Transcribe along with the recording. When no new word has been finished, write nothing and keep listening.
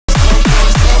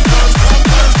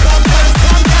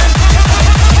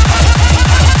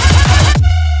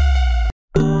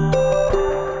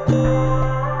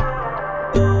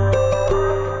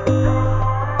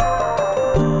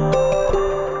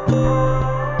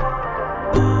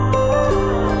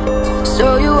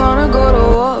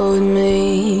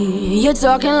You're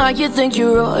talking like you think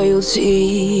you're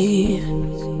royalty.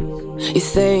 You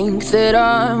think that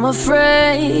I'm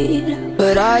afraid,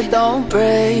 but I don't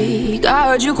break. I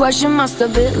heard you question my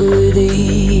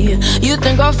stability. You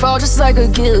think I'll fall just like a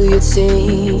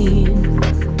guillotine,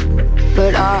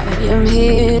 but I am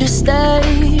here to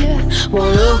stay,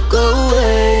 won't look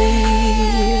away.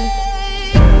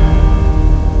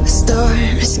 The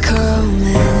storm is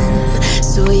coming,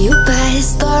 so you better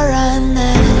start running.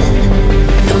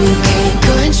 No, you can't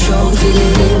control, feel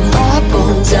it in my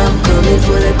bones. I'm coming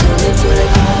for the, coming for the.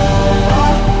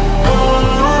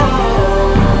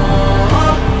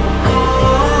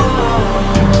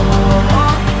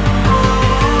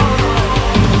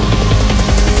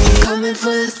 Coming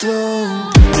for the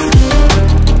throne.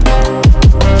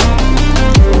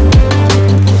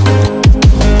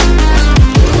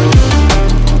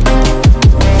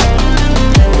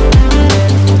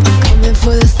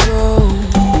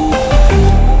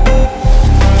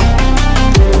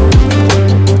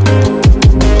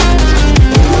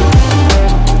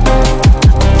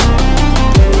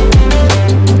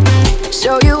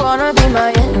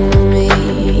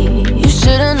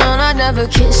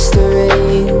 Kiss the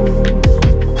rain.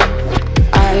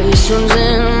 Ice runs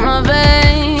in my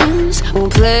veins,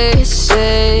 won't play it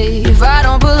safe. I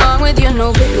don't belong with your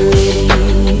nobility.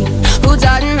 Who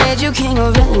died and made you king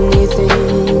of anything?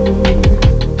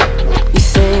 You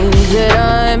think that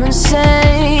I'm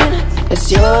insane? It's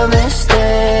your mistake.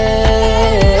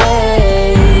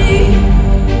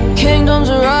 Kingdoms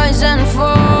rise and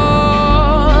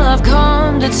fall, I've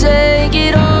come to take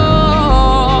it all.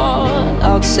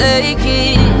 I'll take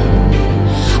it,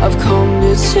 I've come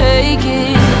to take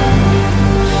it.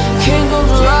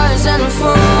 Kingdoms rise and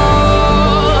fall,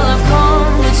 I've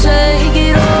come to take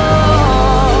it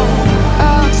all.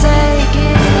 I'll take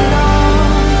it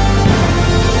all.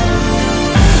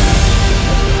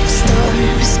 Storm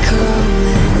is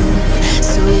coming,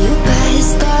 so you better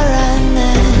start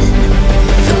running.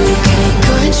 No, you can't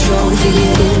control, feel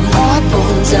it in my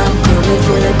bones. I'm coming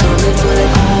for the, coming for the.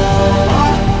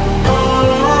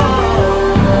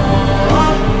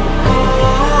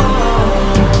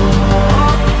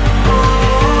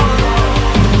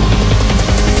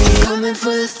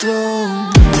 For the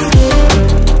throne.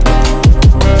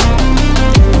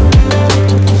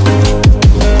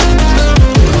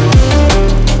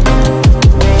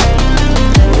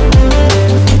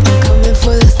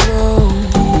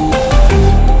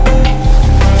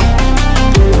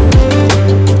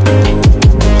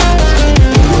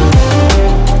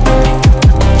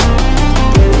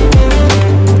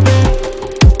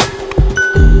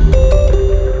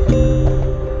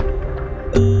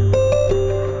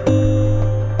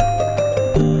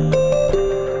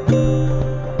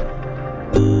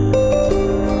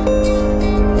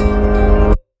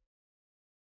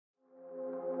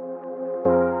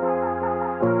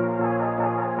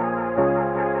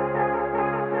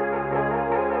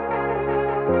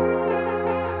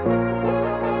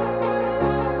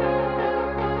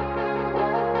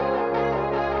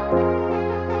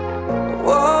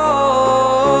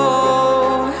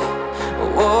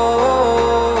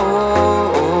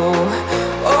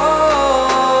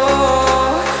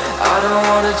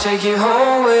 Take you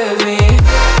home with me.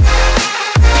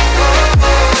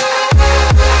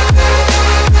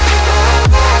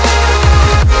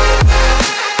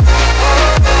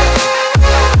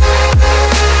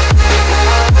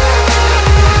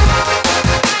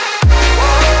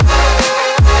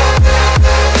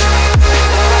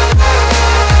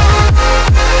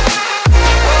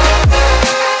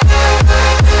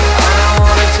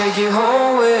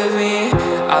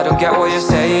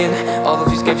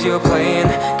 You're playing,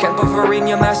 can't bother reading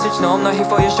your message. No, I'm not here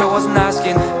for your show, wasn't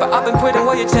asking. But I've been quitting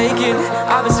what you're taking.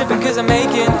 I've been sipping cause I'm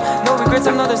making no regrets,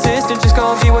 I'm not assistant. Just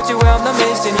gonna be what you were, I'm not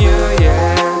missing you,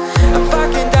 yeah. I'm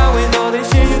fucking down with all this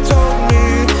shit you told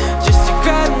me. Just to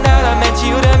grab that I met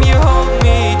you, damn you hold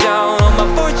me down. All my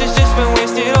fortune's just been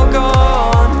wasted, all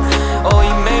gone. Oh,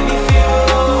 you made me feel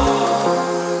alone.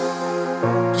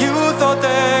 You thought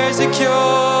there's a cure,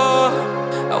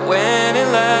 I went and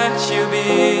let you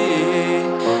be.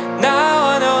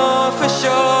 Now I know for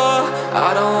sure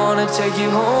I don't wanna take you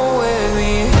home with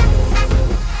me.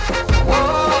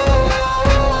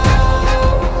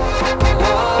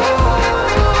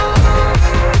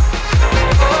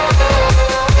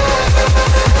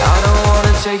 I don't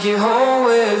wanna take you home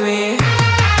with me.